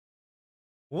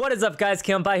What is up guys,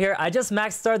 Kampai here. I just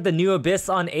maxed started the new Abyss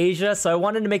on Asia, so I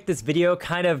wanted to make this video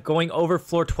kind of going over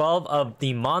floor 12 of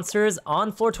the monsters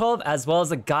on floor 12, as well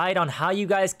as a guide on how you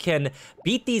guys can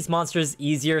beat these monsters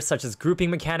easier, such as grouping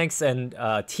mechanics and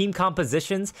team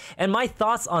compositions, and my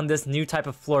thoughts on this new type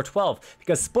of floor 12.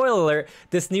 Because spoiler alert,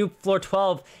 this new floor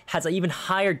 12 has an even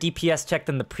higher DPS check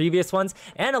than the previous ones,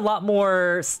 and a lot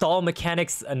more stall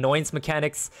mechanics, annoyance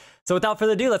mechanics. So without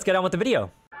further ado, let's get on with the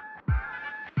video.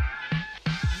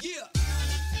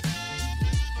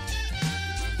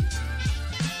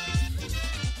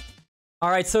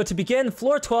 Alright, so to begin,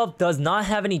 floor 12 does not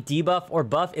have any debuff or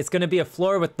buff. It's going to be a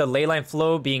floor with the leyline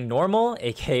flow being normal,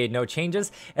 aka no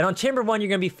changes. And on chamber 1, you're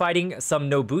going to be fighting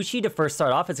some Nobushi to first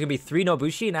start off. It's going to be 3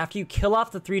 Nobushi, and after you kill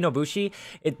off the 3 Nobushi,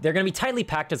 they're going to be tightly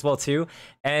packed as well too.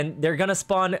 And they're going to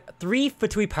spawn 3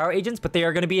 Fatui Power Agents, but they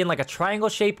are going to be in like a triangle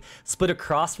shape, split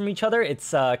across from each other.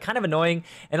 It's kind of annoying.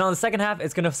 And on the second half,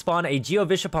 it's going to spawn a Geo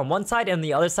Bishop on one side, and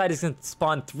the other side is going to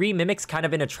spawn 3 Mimics kind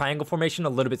of in a triangle formation, a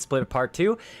little bit split apart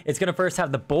too. It's going to first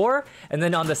have the boar, and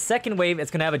then on the second wave it's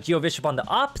going to have a Geo Bishop on the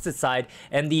opposite side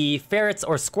and the ferrets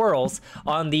or squirrels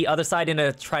on the other side in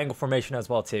a triangle formation as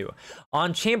well too.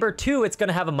 On chamber 2, it's going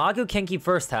to have a Magu Kenki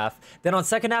first half. Then on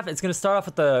second half, it's going to start off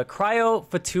with the Cryo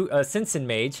Sinsin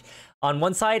Mage on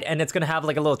one side, and it's going to have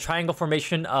like a little triangle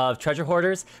formation of treasure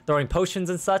hoarders throwing potions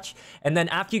and such. And then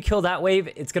after you kill that wave,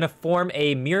 it's going to form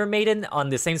a Mirror Maiden on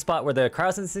the same spot where the Cryo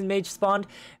Sinsin Mage spawned,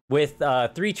 with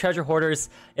 3 treasure hoarders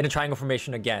in a triangle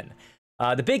formation again.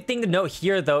 The big thing to note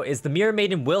here, though, is the Mirror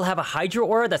Maiden will have a Hydro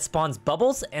Aura that spawns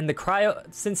bubbles, and the Cryo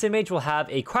Sinsin Mage will have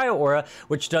a Cryo Aura,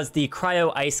 which does the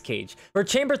Cryo Ice Cage. For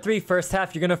Chamber 3 first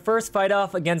half, you're going to first fight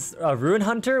off against a Ruin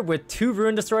Hunter with 2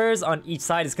 Ruin Destroyers on each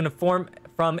side. It's going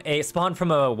to spawn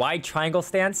from a wide triangle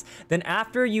stance. Then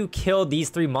after you kill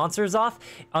these 3 monsters off,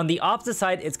 on the opposite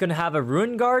side, it's going to have a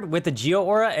Ruin Guard with a Geo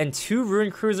Aura and 2 Ruin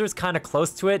Cruisers kind of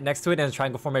close to it, next to it, in a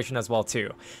triangle formation as well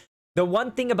too. The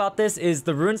one thing about this is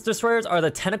the Ruin Destroyers are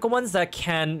the tentacle ones that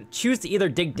can choose to either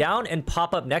dig down and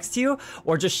pop up next to you,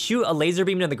 or just shoot a laser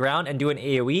beam into the ground and do an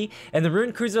AoE. And the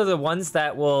Ruin Cruisers are the ones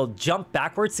that will jump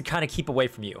backwards to kind of keep away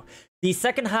from you. The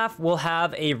second half will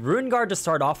have a Ruin Guard to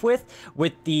start off with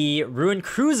the Ruin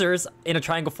Cruisers in a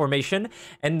triangle formation.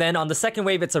 And then on the second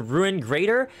wave, it's a Ruin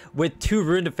Greater with 2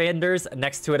 Ruin Defenders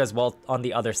next to it as well on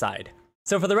the other side.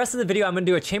 So for the rest of the video, I'm going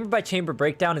to do a chamber by chamber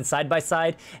breakdown and side by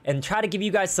side, and try to give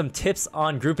you guys some tips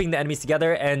on grouping the enemies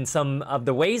together and some of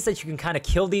the ways that you can kind of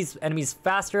kill these enemies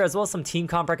faster, as well as some team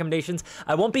comp recommendations.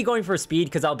 I won't be going for speed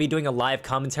because I'll be doing a live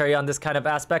commentary on this kind of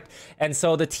aspect. And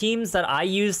so the teams that I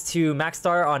used to max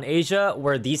star on Asia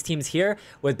were these teams here,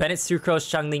 with Bennett, Sucrose,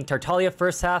 Xiangling, Tartaglia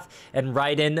first half, and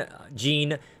Raiden,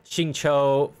 Jean,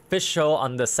 Xingqiu, Fish Show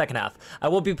on the second half. I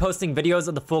will be posting videos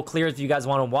of the full clears if you guys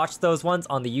want to watch those ones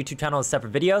on the YouTube channel as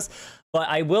separate videos. But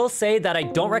I will say that I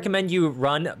don't recommend you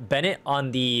run Bennett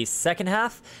on the second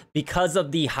half because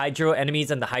of the Hydro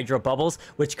enemies and the Hydro bubbles,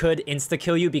 which could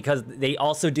insta-kill you because they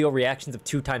also deal reactions of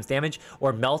 2 times damage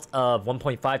or melt of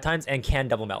 1.5 times and can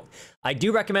double melt. I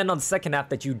do recommend on the second half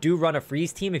that you do run a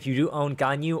freeze team if you do own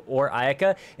Ganyu or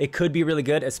Ayaka. It could be really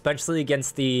good, especially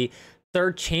against the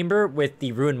third chamber with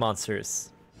the Ruin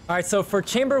monsters. Alright, so for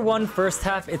chamber 1 first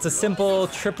half, it's a simple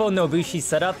triple Nobushi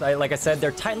setup. Like I said,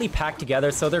 they're tightly packed together,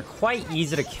 so they're quite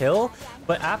easy to kill.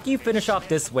 But after you finish off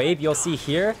this wave, you'll see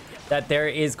here that there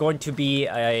is going to be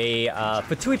a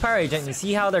Fatui Power Agent. You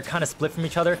see how they're kind of split from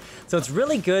each other? So it's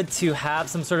really good to have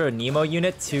some sort of Nemo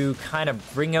unit to kind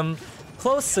of bring them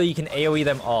close so you can AoE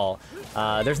them all.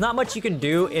 There's not much you can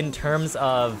do in terms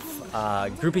of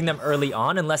grouping them early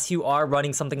on, unless you are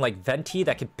running something like Venti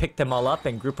that could pick them all up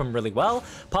and group them really well.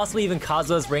 Possibly even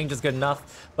Kazuha's range is good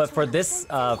enough. But for this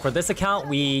account,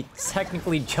 we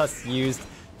technically just used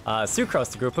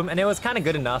Sucrose to group them, and it was kind of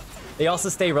good enough. They also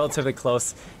stay relatively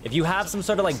close. If you have some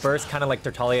sort of like burst, kind of like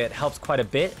Tartaglia, it helps quite a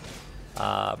bit.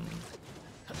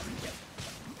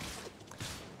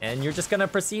 And you're just gonna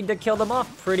proceed to kill them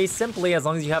off pretty simply as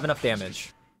long as you have enough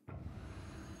damage.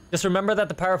 Just remember that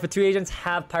the Pyro Fatui agents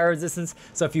have pyro resistance,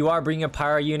 so if you are bringing a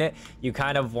pyro unit, you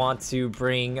kind of want to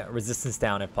bring resistance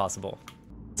down if possible.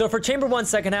 So for chamber 1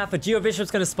 second half, a Geo Bishop's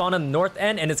going to spawn on the north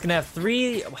end, and it's going to have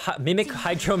 3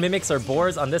 Hydro Mimics or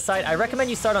Boars on this side. I recommend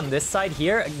you start on this side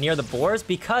here, near the Boars,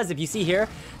 because if you see here,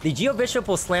 the Geo Bishop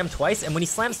will slam twice, and when he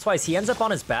slams twice, he ends up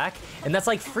on his back, and that's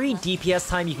like free DPS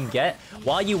time you can get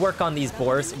while you work on these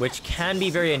Boars, which can be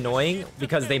very annoying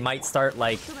because they might start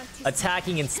like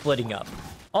attacking and splitting up.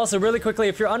 Also, really quickly,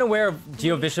 if you're unaware of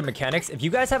Geo Bishop mechanics, if you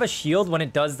guys have a shield when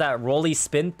it does that rolly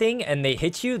spin thing and they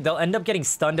hit you, they'll end up getting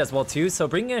stunned as well too. So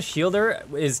bringing a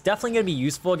shielder is definitely going to be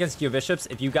useful against Geo Bishops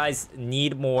if you guys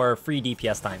need more free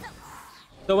DPS time.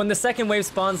 So when the second wave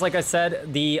spawns, like I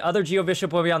said, the other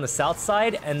Geobishop will be on the south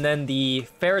side, and then the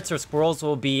ferrets or squirrels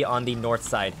will be on the north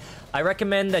side. I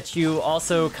recommend that you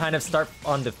also kind of start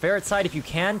on the ferret side if you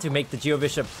can to make the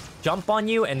Geobishop jump on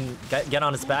you and get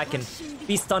on its back and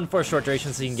be stunned for a short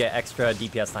duration so you can get extra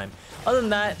DPS time. Other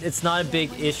than that, it's not a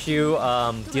big issue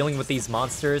dealing with these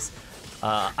monsters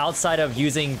outside of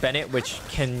using Bennett, which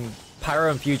can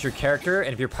Pyro Infuse your character,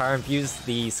 and if you're Pyro Infused,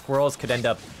 the squirrels could end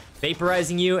up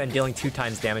vaporizing you and dealing 2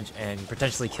 times damage and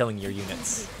potentially killing your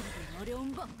units.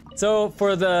 So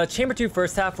for the Chamber 2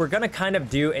 first half, we're gonna kind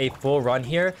of do a full run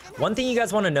here. One thing you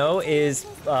guys want to know is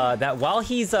that while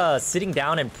he's sitting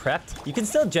down and prepped, you can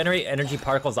still generate energy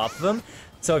particles off of him.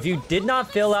 So if you did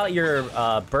not fill out your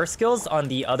burst skills on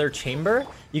the other chamber,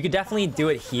 you could definitely do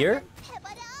it here.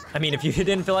 I mean, if you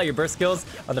didn't fill out your burst skills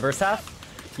on the first half,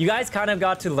 you guys kind of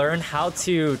got to learn how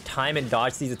to time and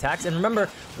dodge these attacks. And remember,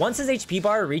 once his HP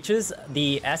bar reaches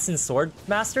the S in Sword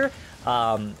Master,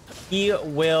 he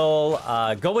will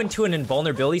go into an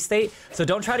invulnerability state. So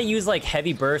don't try to use like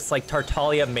heavy bursts like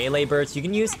Tartaglia melee bursts. You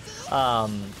can use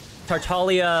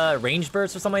Tartaglia range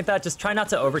bursts or something like that. Just try not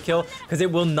to overkill because it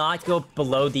will not go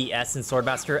below the S in Sword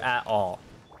Master at all.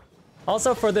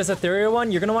 Also, for this ethereal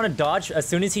one, you're going to want to dodge as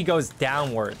soon as he goes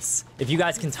downwards. If you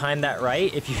guys can time that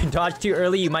right. If you dodge too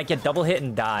early, you might get double hit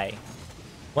and die.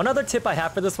 One other tip I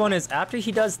have for this one is after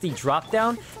he does the drop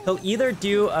down, he'll either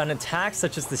do an attack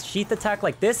such as the sheath attack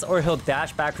like this, or he'll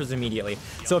dash backwards immediately.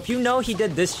 So if you know he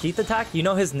did this sheath attack, you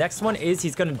know his next one is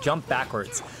he's going to jump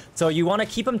backwards. So you want to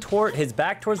keep him toward his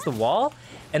back towards the wall,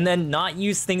 and then not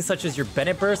use things such as your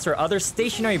Bennett burst or other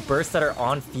stationary bursts that are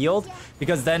on field,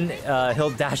 because then he'll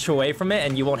dash away from it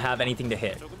and you won't have anything to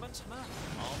hit.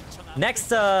 Next,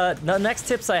 the next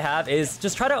tips I have is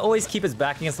just try to always keep his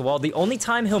back against the wall. The only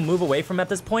time he'll move away from at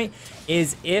this point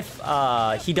is if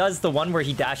he does the one where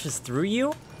he dashes through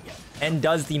you and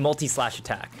does the multi-slash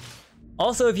attack.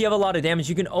 Also, if you have a lot of damage,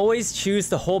 you can always choose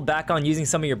to hold back on using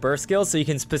some of your burst skills so you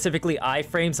can specifically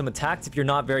iframe some attacks if you're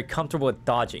not very comfortable with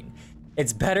dodging.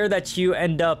 It's better that you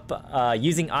end up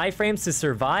using iframes to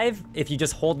survive if you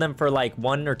just hold them for like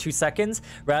 1 or 2 seconds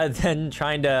rather than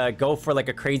trying to go for like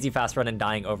a crazy fast run and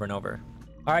dying over and over.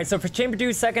 Alright, so for Chamber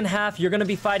 2 second half, you're going to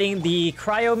be fighting the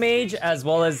Cryo Mage as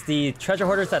well as the Treasure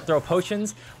Hoarders that throw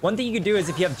potions. One thing you can do is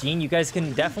if you have Gene, you guys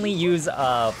can definitely use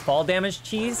fall damage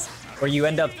cheese, where you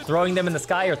end up throwing them in the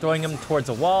sky or throwing them towards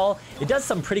a wall. It does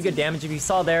some pretty good damage. If you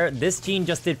saw there, this Gene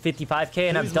just did 55k,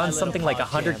 and I've done something like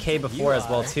 100k before as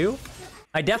well too.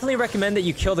 I definitely recommend that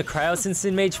you kill the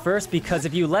Cryo Mage first, because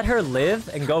if you let her live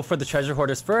and go for the Treasure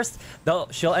Hoarders first,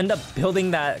 she'll end up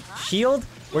building that shield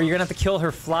where you're gonna have to kill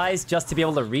her flies just to be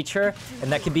able to reach her,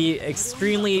 and that could be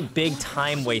extremely big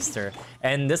time waster.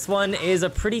 And this one is a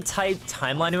pretty tight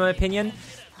timeline in my opinion.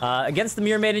 Against the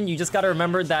Mirror Maiden, you just gotta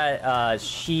remember that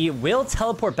she will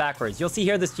teleport backwards. You'll see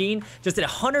here this Gene just did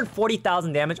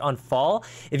 140,000 damage on fall.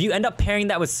 If you end up pairing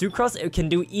that with Sucrose, it can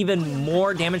do even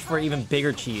more damage for even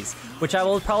bigger cheese, which I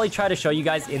will probably try to show you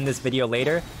guys in this video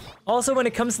later. Also, when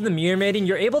it comes to the Mirror Maiden,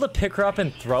 you're able to pick her up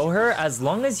and throw her as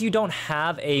long as you don't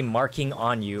have a marking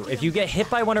on you. If you get hit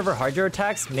by one of her hydro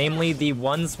attacks, namely the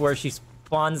ones where she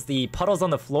spawns the puddles on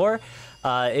the floor,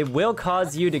 it will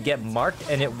cause you to get marked,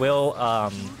 and it will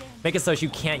make it so you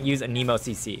can't use a Nemo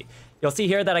CC. You'll see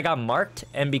here that I got marked,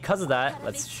 and because of that,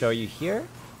 let's show you here.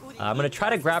 I'm going to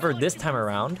try to grab her this time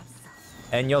around,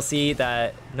 and you'll see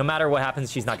that no matter what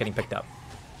happens, she's not getting picked up.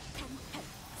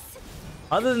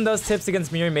 Other than those tips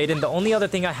against Mirror Maiden, the only other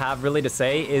thing I have really to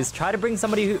say is try to bring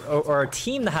somebody or a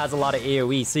team that has a lot of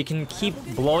AoE so you can keep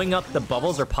blowing up the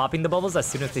bubbles or popping the bubbles as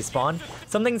soon as they spawn.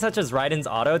 Something such as Raiden's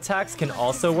auto attacks can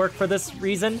also work for this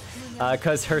reason,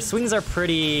 because her swings are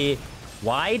pretty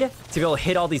wide to be able to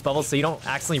hit all these bubbles so you don't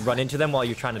accidentally run into them while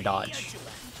you're trying to dodge.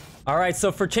 Alright,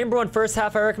 so for Chamber 1 first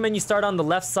half, I recommend you start on the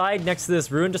left side next to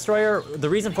this Rune Destroyer. The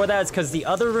reason for that is because the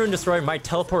other Rune Destroyer might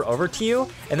teleport over to you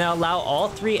and then allow all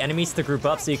 3 enemies to group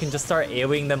up so you can just start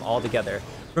AoEing them all together.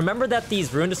 Remember that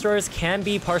these Rune Destroyers can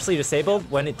be partially disabled.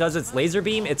 When it does its laser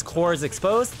beam, its core is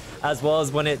exposed, as well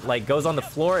as when it like goes on the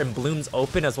floor and blooms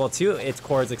open as well too, its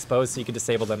core is exposed, so you can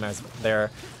disable them as there.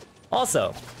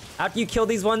 Also, after you kill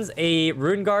these ones, a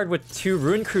Rune Guard with 2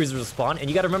 Rune Cruisers will spawn, and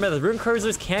you gotta remember the Rune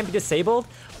Cruisers can be disabled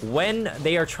when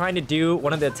they are trying to do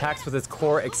one of the attacks with its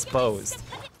core exposed.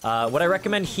 What I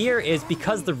recommend here is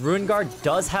because the Ruin Guard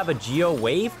does have a Geo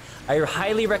wave, I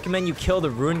highly recommend you kill the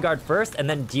Ruin Guard first and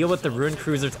then deal with the Ruin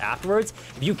Cruisers afterwards.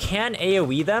 If you can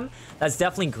AoE them, that's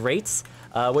definitely great.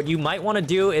 What you might want to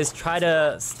do is try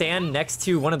to stand next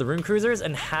to one of the Ruin Cruisers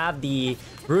and have the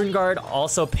Ruin Guard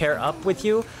also pair up with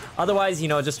you. Otherwise, you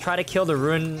know, just try to kill the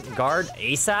Ruin Guard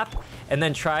ASAP and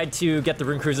then try to get the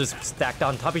Ruin Cruisers stacked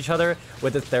on top of each other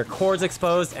with their cores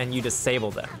exposed and you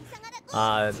disable them.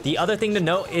 The other thing to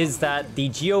note is that the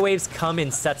Geo Waves come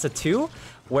in sets of 2,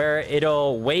 where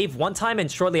it'll wave one time and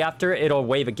shortly after it'll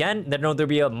wave again. Then there'll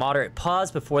be a moderate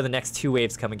pause before the next 2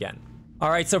 waves come again.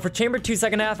 Alright, so for Chamber 2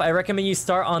 second half, I recommend you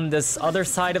start on this other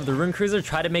side of the Ruin Cruiser,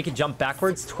 try to make it jump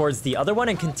backwards towards the other one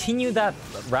and continue that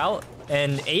route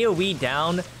and AoE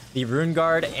down the Ruin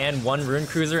Guard and one Ruin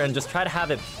Cruiser and just try to have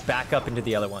it back up into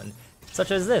the other one, such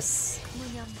as this.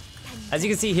 As you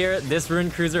can see here, this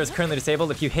Ruin Cruiser is currently disabled.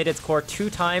 If you hit its core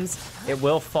 2 times, it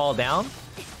will fall down.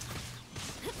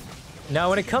 Now,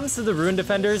 when it comes to the Ruin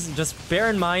Defenders, just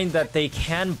bear in mind that they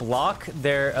can block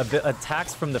their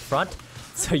attacks from the front.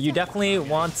 So you definitely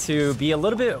want to be a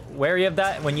little bit wary of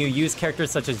that when you use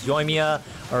characters such as Yoimiya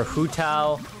or Hu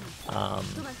Tao,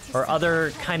 or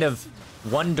other kind of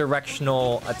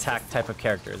one-directional attack type of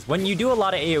characters. When you do a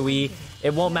lot of AoE,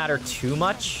 it won't matter too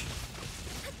much.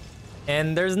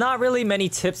 And there's not really many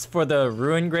tips for the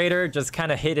Ruin Grader, just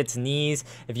kind of hit its knees.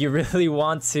 If you really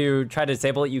want to try to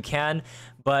disable it, you can.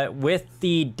 But with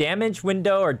the damage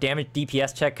window or damage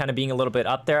DPS check kind of being a little bit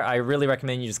up there, I really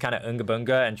recommend you just kind of unga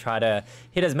bunga and try to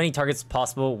hit as many targets as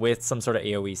possible with some sort of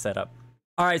AoE setup.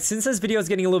 Alright, since this video is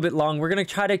getting a little bit long, we're going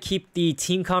to try to keep the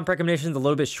team comp recommendations a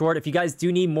little bit short. If you guys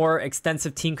do need more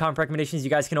extensive team comp recommendations, you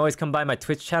guys can always come by my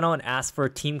Twitch channel and ask for a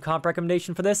team comp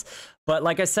recommendation for this. But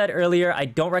like I said earlier, I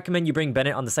don't recommend you bring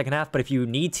Bennett on the second half, but if you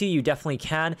need to, you definitely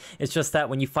can. It's just that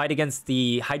when you fight against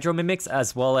the Hydro Mimics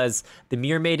as well as the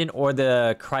Mirror Maiden or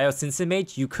the Cryo Sinsin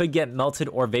Mage, you could get melted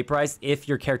or vaporized if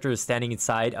your character is standing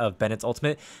inside of Bennett's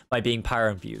ultimate by being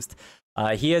Pyro Infused.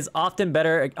 He is often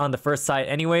better on the first side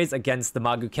anyways against the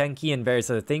Magu Kenki and various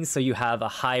other things, so you have a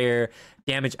higher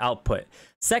damage output.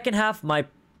 Second half, my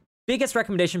biggest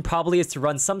recommendation probably is to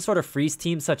run some sort of freeze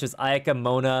team such as Ayaka,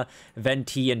 Mona,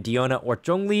 Venti, and Diona or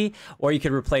Zhongli, or you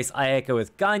could replace Ayaka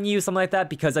with Ganyu, something like that,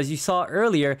 because as you saw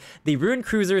earlier, the Ruin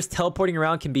Cruisers teleporting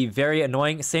around can be very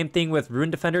annoying. Same thing with Ruin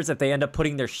Defenders. If they end up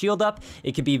putting their shield up,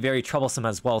 it can be very troublesome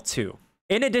as well too.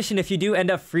 In addition, if you do end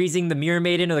up freezing the Mirror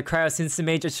Maiden or the Cryo Sinsin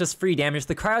Mage, it's just free damage.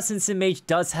 The Cryo Sinsin Mage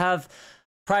does have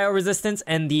Cryo resistance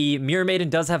and the Mirror Maiden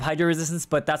does have Hydro resistance,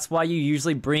 but that's why you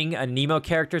usually bring a Nemo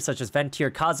character such as Venti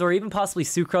or Kazu or even possibly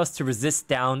Sucrose to resist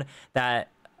down that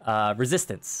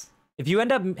resistance. If you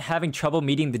end up having trouble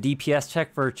meeting the DPS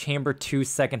check for Chamber 2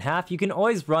 second half, you can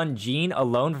always run Jean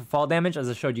alone for fall damage, as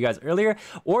I showed you guys earlier,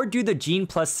 or do the Jean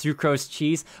plus Sucrose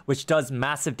cheese, which does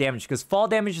massive damage, because fall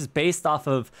damage is based off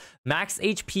of max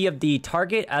HP of the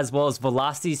target, as well as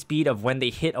velocity speed of when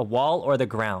they hit a wall or the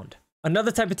ground.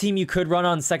 Another type of team you could run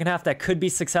on the second half that could be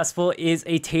successful is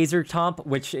a Taser Tomp,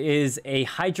 which is a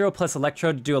Hydro plus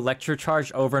Electro to do Electro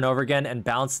Charge over and over again and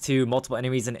bounce to multiple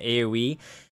enemies in AoE.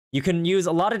 You can use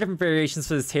a lot of different variations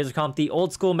for this Taser comp. The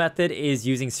old school method is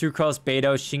using Sucrose,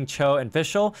 Beidou, Xingqiu, and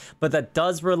Fischl, but that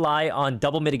does rely on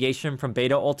double mitigation from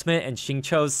Beidou Ultimate and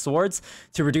Xingqiu's swords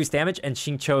to reduce damage and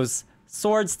Xingqiu's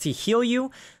swords to heal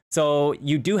you. So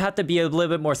you do have to be a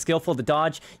little bit more skillful to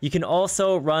dodge. You can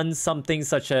also run something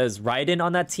such as Raiden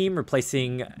on that team,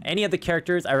 replacing any of the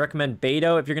characters. I recommend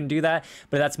Beidou if you're going to do that,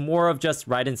 but that's more of just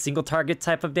Raiden single target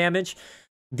type of damage.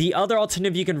 The other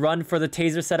alternative you can run for the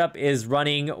Taser setup is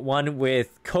running one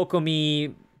with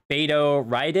Kokomi, Beidou,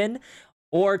 Raiden,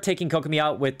 or taking Kokomi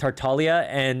out with Tartaglia.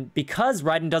 And because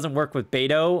Raiden doesn't work with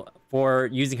Beidou for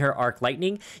using her Arc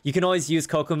Lightning, you can always use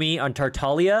Kokomi on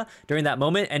Tartaglia during that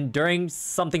moment. And during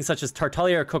something such as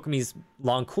Tartaglia or Kokomi's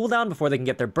long cooldown before they can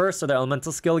get their burst or their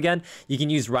elemental skill again, you can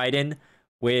use Raiden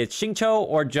with Xingqiu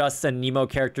or just a Nemo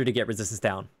character to get resistance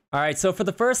down. Alright, so for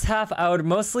the first half, I would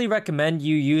mostly recommend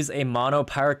you use a mono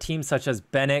pyro team such as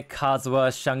Bennett, Kazuha,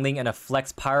 Xiangling, and a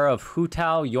flex pyro of Hu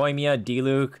Tao, Yoimiya,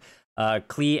 Diluc,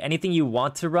 Klee, anything you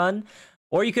want to run.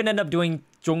 Or you can end up doing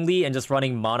Zhongli and just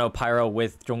running mono pyro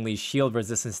with Zhongli's shield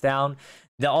resistance down.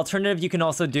 The alternative you can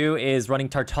also do is running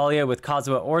Tartaglia with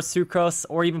Kazuha or Sucrose,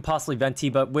 or even possibly Venti,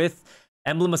 but with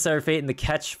Emblem of Seraph Fate and the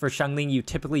catch for Xiangling, you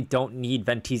typically don't need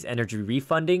Venti's energy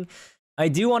refunding. I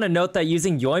do want to note that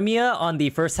using Yoimiya on the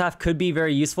first half could be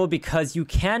very useful because you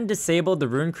can disable the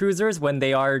rune cruisers when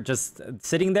they are just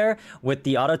sitting there with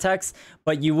the auto attacks,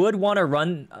 but you would want to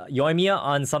run Yoimiya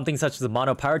on something such as a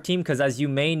mono power team because, as you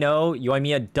may know,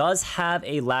 Yoimiya does have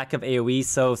a lack of AoE,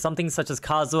 so something such as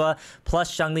Kazuha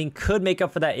plus Xiangling could make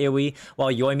up for that AoE,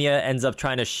 while Yoimiya ends up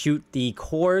trying to shoot the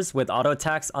cores with auto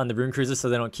attacks on the rune cruisers so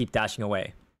they don't keep dashing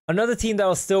away. Another team that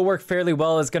will still work fairly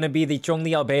well is going to be the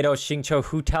Zhongli Albedo Xingqiu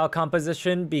Hu Tao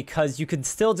composition because you can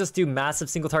still just do massive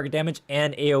single target damage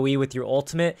and AoE with your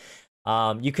ultimate.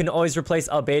 You can always replace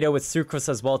Albedo with Sucrose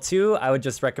as well too. I would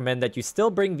just recommend that you still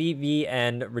bring VV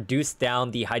and reduce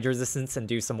down the Hydra resistance and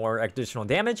do some more additional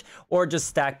damage, or just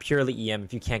stack purely EM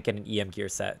if you can't get an EM gear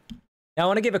set. Now, I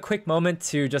want to give a quick moment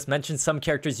to just mention some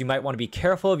characters you might want to be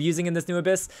careful of using in this new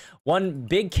Abyss. One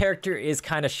big character is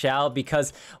kind of Xiao,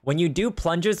 because when you do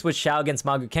plunges with Xiao against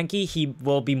Magu Kenki, he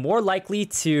will be more likely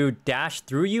to dash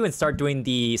through you and start doing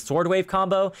the Sword Wave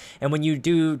combo. And when you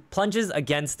do plunges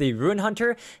against the Ruin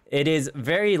Hunter, it is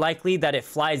very likely that it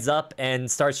flies up and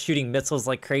starts shooting missiles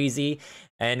like crazy.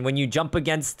 And when you jump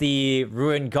against the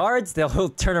Ruin Guards, they'll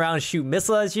turn around and shoot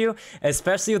missiles at you.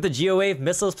 Especially with the Geo-Wave,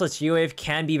 missiles plus Geo-Wave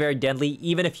can be very deadly,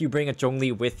 even if you bring a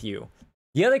Zhongli with you.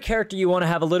 The other character you want to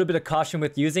have a little bit of caution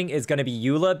with using is going to be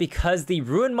Eula, because the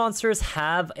Ruin monsters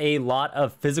have a lot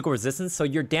of physical resistance, so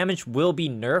your damage will be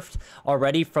nerfed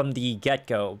already from the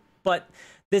get-go. But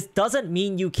this doesn't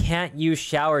mean you can't use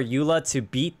Xiao or Eula to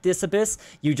beat this Abyss.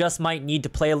 You just might need to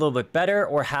play a little bit better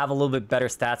or have a little bit better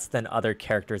stats than other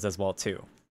characters as well too.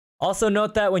 Also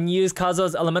note that when you use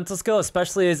Kazuha's elemental skill,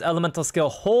 especially his elemental skill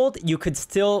hold, you could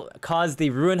still cause the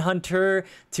Ruin Hunter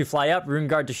to fly up, Ruin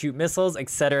Guard to shoot missiles,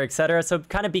 etc, etc. So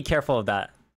kind of be careful of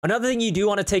that. Another thing you do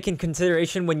want to take in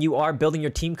consideration when you are building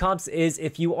your team comps is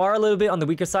if you are a little bit on the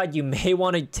weaker side, you may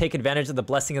want to take advantage of the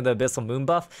Blessing of the Abyssal Moon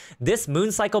buff. This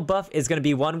Moon Cycle buff is going to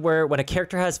be one where when a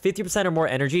character has 50% or more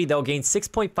energy, they'll gain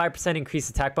 6.5% increased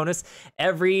attack bonus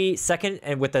every second,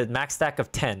 and with a max stack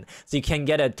of 10. So you can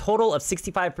get a total of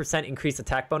 65% increased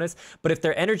attack bonus, but if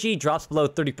their energy drops below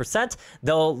 30%,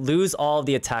 they'll lose all of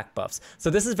the attack buffs.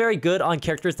 So this is very good on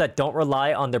characters that don't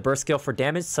rely on their burst skill for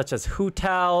damage, such as Hu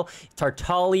Tao,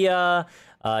 Tartaglia,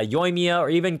 Yoimiya, or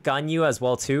even Ganyu as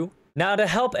well too. Now, to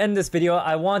help end this video,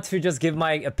 I want to just give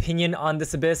my opinion on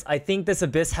this Abyss. I think this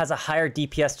Abyss has a higher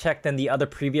DPS check than the other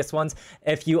previous ones.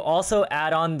 If you also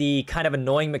add on the kind of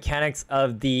annoying mechanics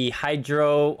of the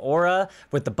Hydro Aura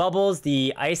with the bubbles,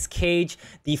 the Ice Cage,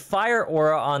 the Fire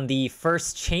Aura on the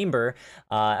first chamber,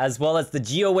 as well as the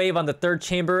Geo Wave on the third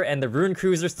chamber, and the Rune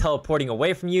Cruisers teleporting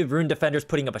away from you, Rune Defenders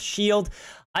putting up a shield,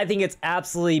 I think it's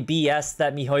absolutely BS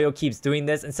that MiHoYo keeps doing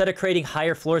this. Instead of creating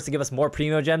higher floors to give us more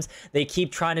Primo Gems, they keep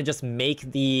trying to just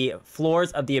make the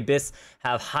floors of the Abyss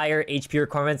have higher HP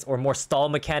requirements or more stall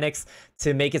mechanics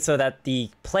to make it so that the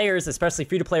players, especially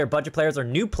free-to-play or budget players or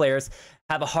new players,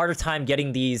 have a harder time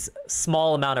getting these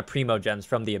small amount of Primo Gems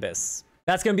from the Abyss.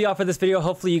 That's going to be all for this video.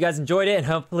 Hopefully you guys enjoyed it, and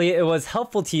hopefully it was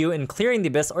helpful to you in clearing the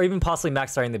Abyss or even possibly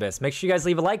max starting the Abyss. Make sure you guys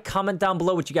leave a like, comment down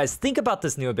below what you guys think about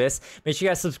this new Abyss. Make sure you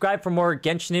guys subscribe for more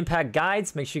Genshin Impact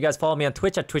guides. Make sure you guys follow me on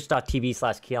Twitch at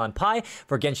twitch.tv/KeelanPie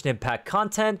for Genshin Impact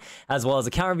content, as well as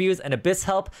account reviews and Abyss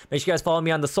help. Make sure you guys follow me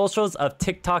on the socials of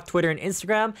TikTok, Twitter, and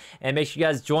Instagram. And make sure you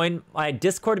guys join my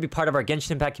Discord to be part of our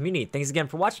Genshin Impact community. Thanks again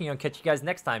for watching. I'll catch you guys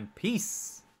next time.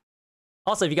 Peace.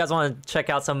 Also, if you guys want to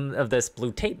check out some of this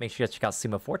blue tape, make sure you guys check out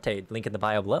SummaForte. Link in the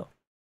bio below.